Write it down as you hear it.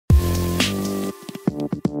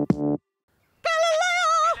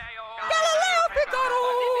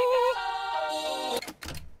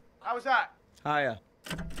How was that? Higher.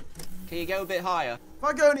 Can you go a bit higher? If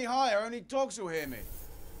I go any higher, only dogs will hear me.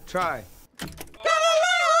 Try.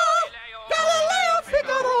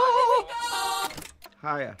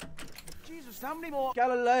 Higher. Jesus, how many more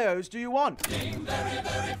Galileos do you want?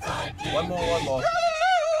 One more.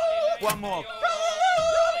 One more.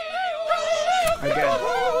 Again.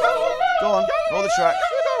 Go on, roll the track.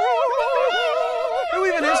 Who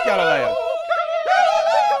even is Galileo?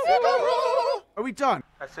 Are we done?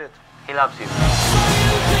 That's it. He loves you.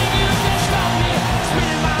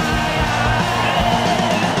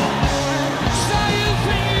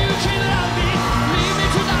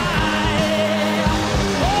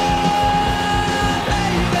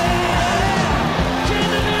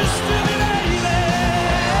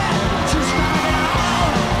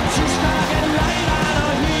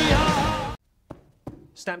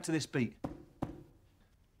 Stamp to this beat.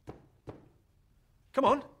 Come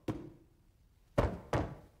on.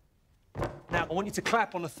 Now, I want you to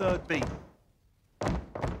clap on the third beat.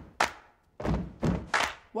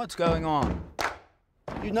 What's going on?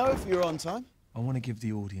 You know if you're on time? I want to give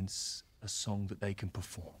the audience a song that they can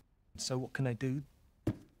perform. So what can they do?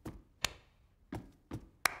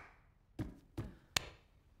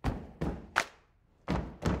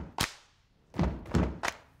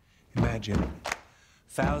 Imagine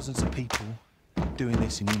thousands of people doing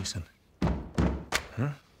this in unison. Huh?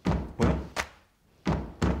 Well,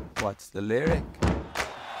 What's the lyric?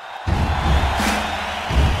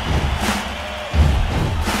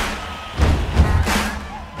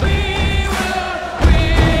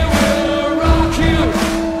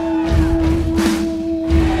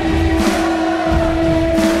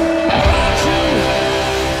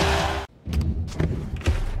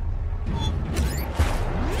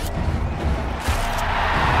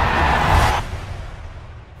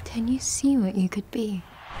 Can you see what you could be?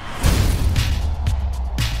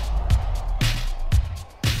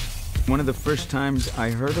 One of the first times I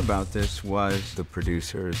heard about this was the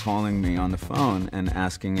producers calling me on the phone and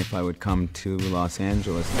asking if I would come to Los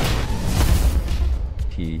Angeles.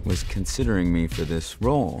 He was considering me for this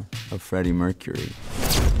role of Freddie Mercury.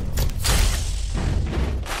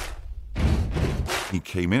 He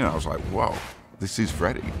came in and I was like, wow, this is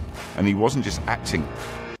Freddie. And he wasn't just acting.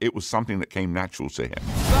 It was something that came natural to him.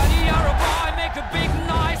 Freddie, you're a boy, make a big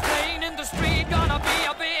noise, playing in the street, gonna be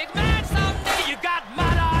a big man someday. You got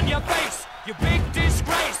mud on your face, you big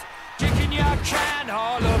disgrace, kicking your can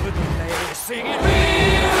all over the place, singing, we will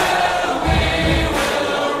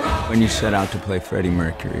rock. When you set out to play Freddie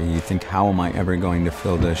Mercury, you think, how am I ever going to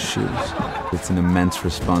fill those shoes? It's an immense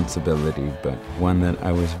responsibility, but one that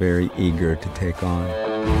I was very eager to take on.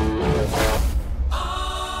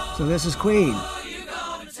 So this is Queen.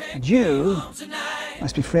 And you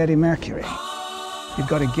must be Freddie Mercury. You've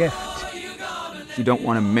got a gift. You don't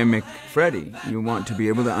want to mimic Freddie. You want to be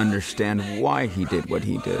able to understand why he did what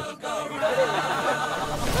he did.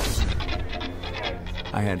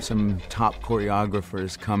 I had some top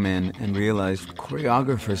choreographers come in and realized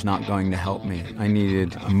choreographer's not going to help me. I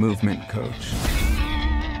needed a movement coach.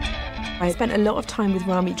 I spent a lot of time with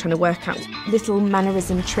Rami trying to work out little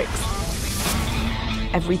mannerism tricks.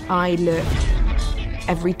 Every eye look,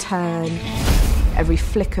 every turn, every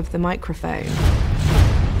flick of the microphone.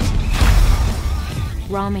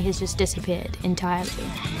 Rami has just disappeared entirely.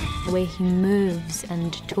 The way he moves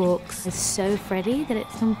and talks is so Freddie that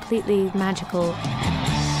it's completely magical.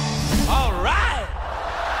 All right!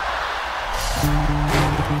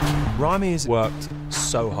 Rami has worked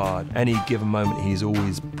so hard. Any given moment, he's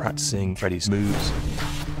always practicing Freddie's moves.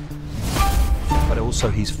 But also,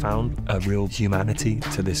 he's found a real humanity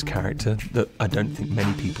to this character that I don't think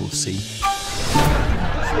many people see.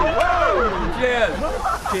 Cheers!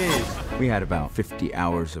 Cheers! We had about 50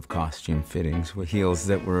 hours of costume fittings with heels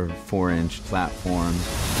that were 4-inch platforms,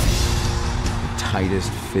 the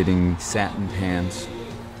tightest fitting satin pants,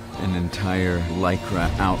 an entire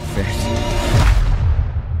Lycra outfit.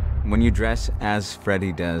 When you dress as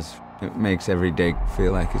Freddie does, it makes every day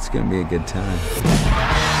feel like it's going to be a good time.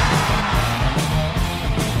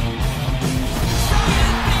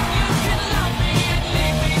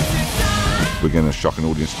 We're going to shock an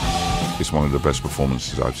audience. It's one of the best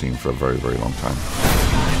performances I've seen for a very, very long time.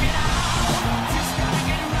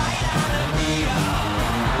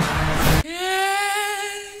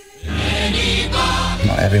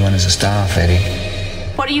 Not everyone is a star, Freddie.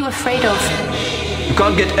 What are you afraid of? You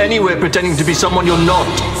can't get anywhere pretending to be someone you're not.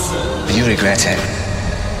 You regret it.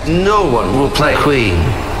 No one will play Queen.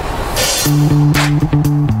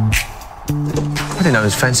 I didn't know it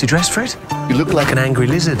was fancy dress, Fred. You look like an angry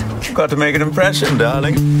lizard. You've got to make an impression,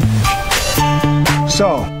 darling.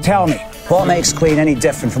 So, tell me, what makes Queen any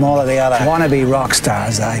different from all of the other wannabe rock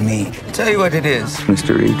stars I meet? Tell you what it is,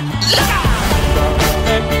 Mr. Reed.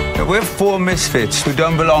 We're four misfits who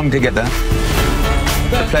don't belong together.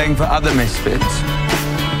 We're playing for other misfits.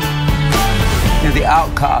 You're the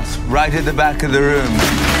outcasts right at the back of the room.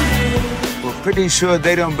 We're pretty sure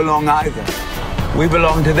they don't belong either. We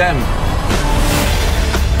belong to them.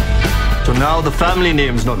 So now the family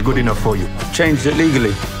name's not good enough for you. Changed it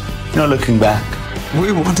legally. No looking back.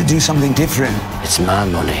 We want to do something different. It's my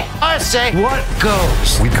money. I say, what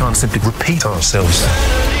goes? We can't simply repeat ourselves.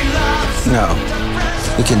 No,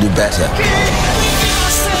 we can do better.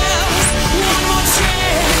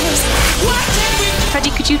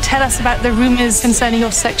 Freddie, could you tell us about the rumors concerning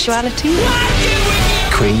your sexuality?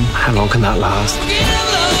 Queen, how long can that last?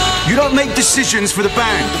 You don't make decisions for the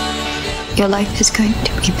band. Your life is going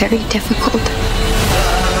to be very difficult.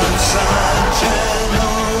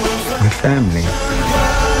 We're family.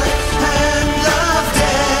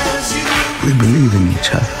 We believe in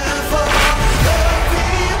each other.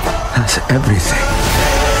 That's everything.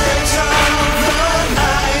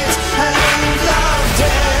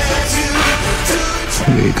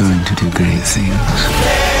 We're going to do great things.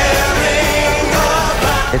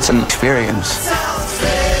 It's an experience.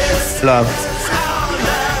 Love,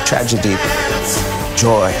 tragedy,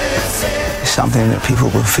 joy is something that people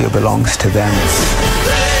will feel belongs to them.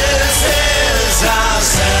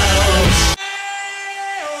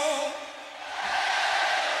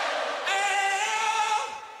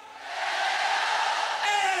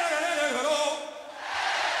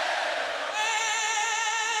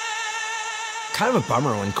 Kind of a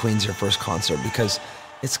bummer when Queen's your first concert because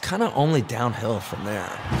it's kind of only downhill from there.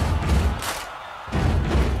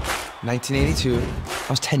 1982, I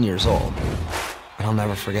was 10 years old, and I'll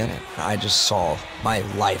never forget it. I just saw my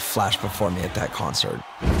life flash before me at that concert.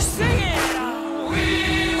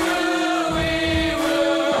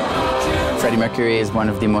 Freddie Mercury is one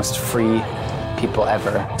of the most free people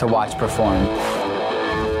ever to watch perform.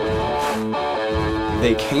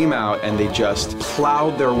 They came out and they just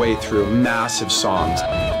plowed their way through massive songs.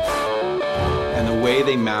 And the way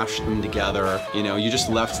they mashed them together, you know, you just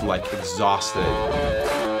left like exhausted.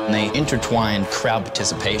 And they intertwined crowd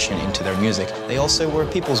participation into their music. They also were a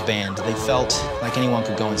people's band. They felt like anyone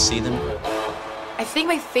could go and see them. I think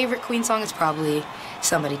my favorite Queen song is probably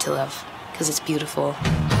Somebody to Love, because it's beautiful.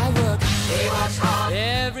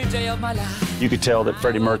 Every day of my life. You could tell that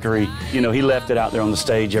Freddie Mercury, you know, he left it out there on the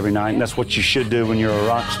stage every night, and that's what you should do when you're a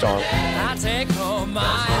rock star. I take home my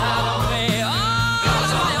highway.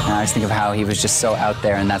 And I just think of how he was just so out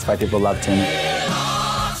there, and that's why people loved him.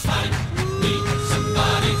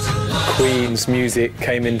 Queen's music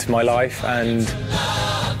came into my life, and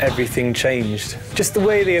everything changed. Just the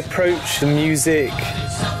way they approach the music.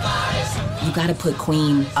 You gotta put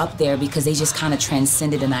Queen up there because they just kind of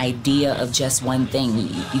transcended an idea of just one thing.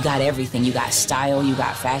 You got everything. You got style, you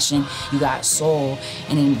got fashion, you got soul,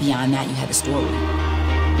 and then beyond that, you had the story.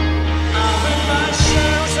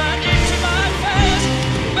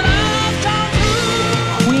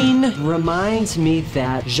 Queen reminds me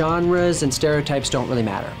that genres and stereotypes don't really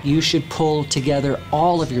matter. You should pull together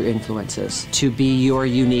all of your influences to be your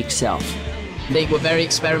unique self. They were very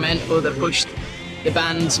experimental. They pushed the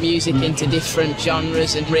band's music into different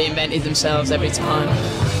genres and reinvented themselves every time.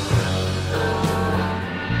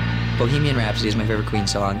 Bohemian Rhapsody is my favorite Queen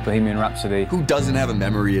song. Bohemian Rhapsody. Who doesn't have a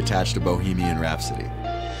memory attached to Bohemian Rhapsody?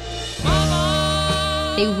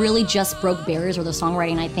 They really just broke barriers with the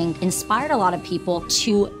songwriting, I think, inspired a lot of people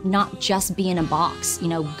to not just be in a box, you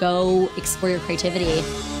know, go explore your creativity.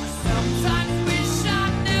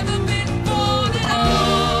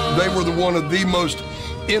 They were one of the most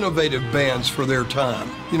innovative bands for their time,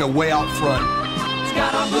 you know, way out front.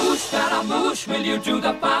 Will you do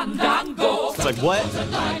the fandango? It's like, what?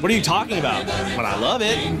 What are you talking about? But I love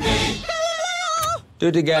it. Do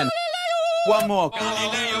it again. One more.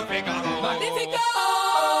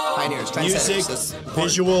 Pioneers, music,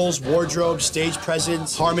 visuals, wardrobe, stage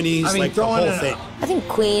presence, harmonies, I mean, like the whole thing. I think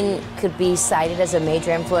Queen could be cited as a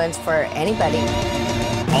major influence for anybody.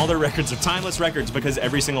 All their records are timeless records because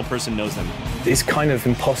every single person knows them. It's kind of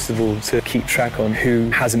impossible to keep track on who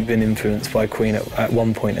hasn't been influenced by Queen at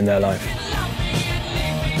one point in their life.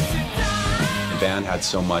 The band had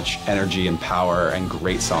so much energy and power and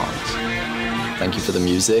great songs. Thank you for the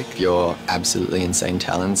music, your absolutely insane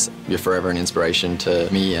talents. You're forever an inspiration to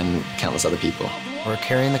me and countless other people. We're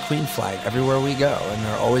carrying the Queen flag everywhere we go, and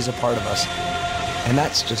they're always a part of us. And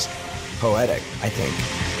that's just poetic, I think.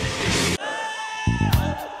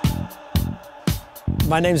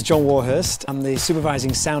 My name's John Warhurst. I'm the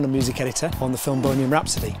supervising sound and music editor on the film Bohemian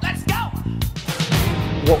Rhapsody. Let's go!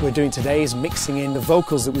 What we're doing today is mixing in the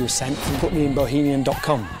vocals that we were sent from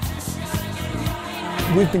putmeinbohemian.com.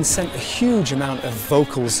 We've been sent a huge amount of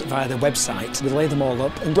vocals via the website. We lay them all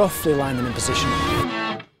up and roughly line them in position.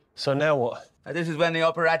 So now what? This is when the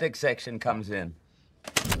operatic section comes in.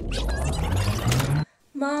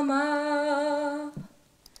 Mama,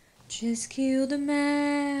 just killed a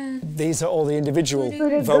man. These are all the individual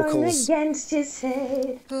vocals. Against his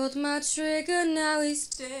head. Pulled my trigger, now he's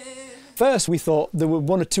dead. First we thought there were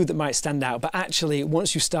one or two that might stand out, but actually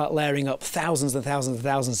once you start layering up thousands and thousands and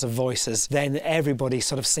thousands of voices, then everybody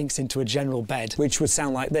sort of sinks into a general bed, which would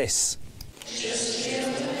sound like this.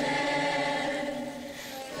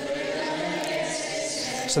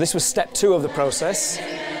 So this was step 2 of the process.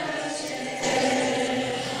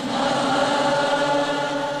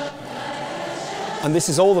 And this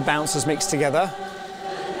is all the bouncers mixed together.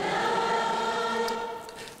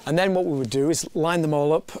 And then what we would do is line them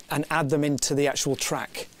all up and add them into the actual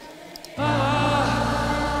track.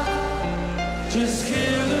 Just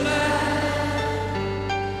killed a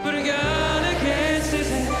man, put a gun against his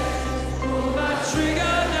head, pulled my trigger,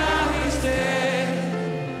 now he's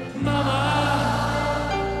dead.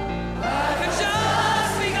 Mama, I could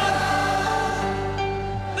just be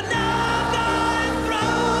gone, but now I've gone and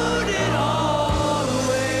thrown it all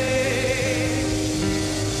away.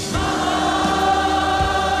 Mama,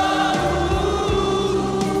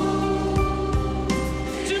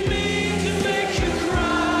 to me to make you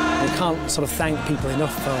cry. I can't sort of thank people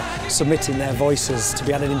enough for submitting their voices to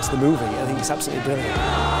be added into the movie. I think it's absolutely brilliant.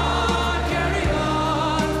 Carry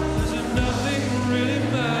on, 'cause nothing really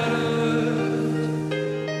matters.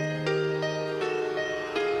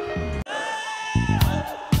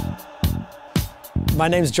 My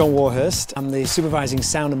name's John Warhurst. I'm the supervising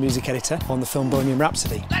sound and music editor on the film Bohemian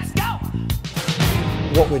Rhapsody. Let's go!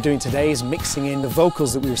 What we're doing today is mixing in the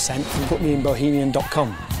vocals that we were sent from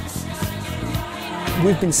putmeinbohemian.com.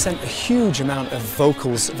 We've been sent a huge amount of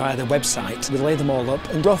vocals via the website. We lay them all up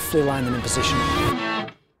and roughly line them in position.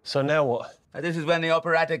 So now what? This is when the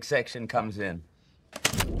operatic section comes in.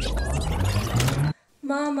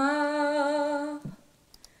 Mama,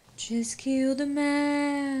 just killed a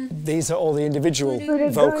man. These are all the individual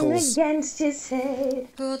vocals. Against his head.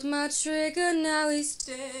 Pulled my trigger, now he's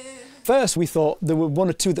dead. First we thought there were one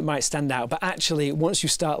or two that might stand out, but actually once you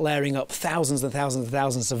start layering up thousands and thousands and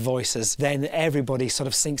thousands of voices, then everybody sort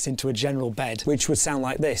of sinks into a general bed, which would sound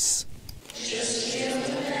like this.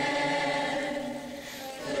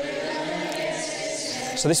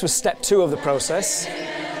 So this was step 2 of the process.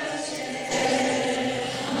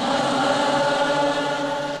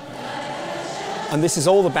 And this is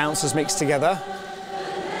all the bouncers mixed together.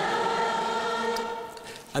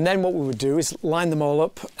 And then what we would do is line them all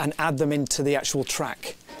up and add them into the actual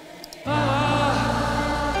track.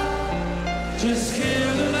 Just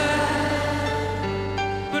killed a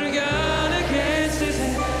man, put a gun against his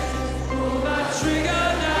head, pulled my trigger,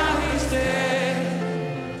 now he's dead.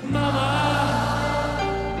 Mama,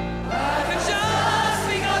 I could just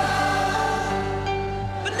be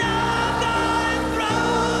gone, but now I've gone and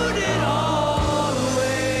thrown it all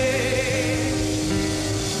away.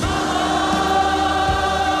 Mama,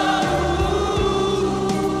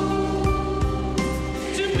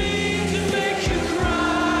 to me to make you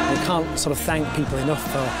cry. I can't sort of thank people enough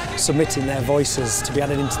for submitting their voices to be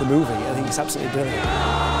added into the movie. I think it's absolutely brilliant.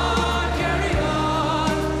 Carry on,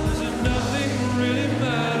 'cause nothing really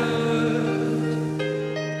matters.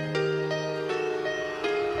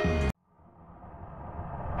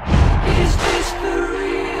 Is this the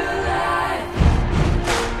real life?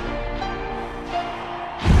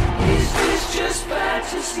 Is this just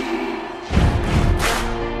fantasy?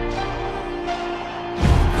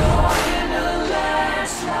 Caught in a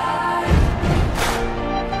landslide,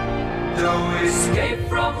 no escape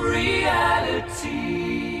from reality.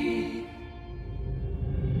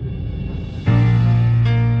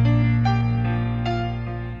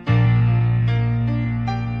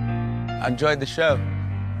 I enjoyed the show.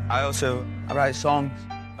 I write songs.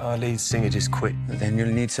 Our lead singer just quit. But then you'll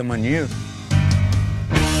need someone new.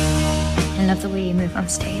 I love the way you move on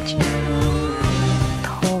stage. The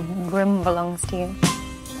whole room belongs to you.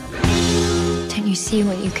 Don't you see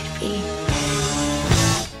what you could be?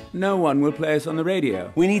 No one will play us on the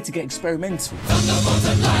radio. We need to get experimental. Thunderbolt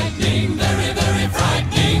and lightning, very, very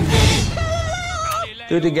frightening me.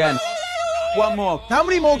 Do it again. One more. How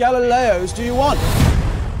many more Galileos do you want?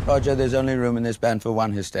 Roger, there's only room in this band for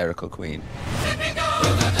one hysterical queen.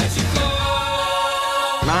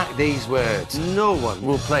 Mark these words. No one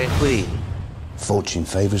will play a queen. Fortune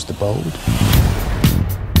favours the bold.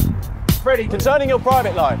 Freddie, concerning your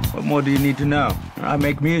private life. What more do you need to know? I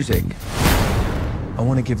make music. I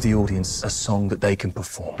want to give the audience a song that they can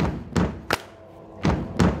perform.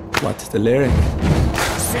 What's the lyric?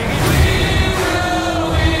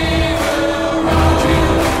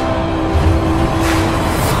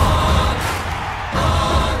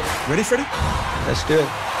 Ready, Freddie? Let's do it.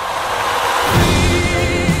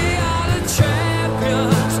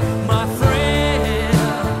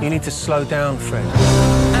 You need to slow down, Fred.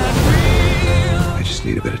 I just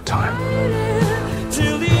need a bit of time.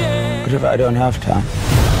 What if I don't have time?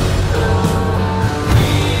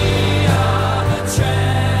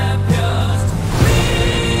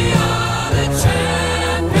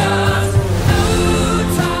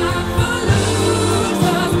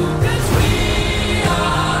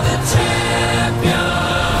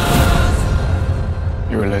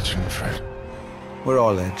 You're a legend, Fred. We're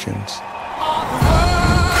all legends.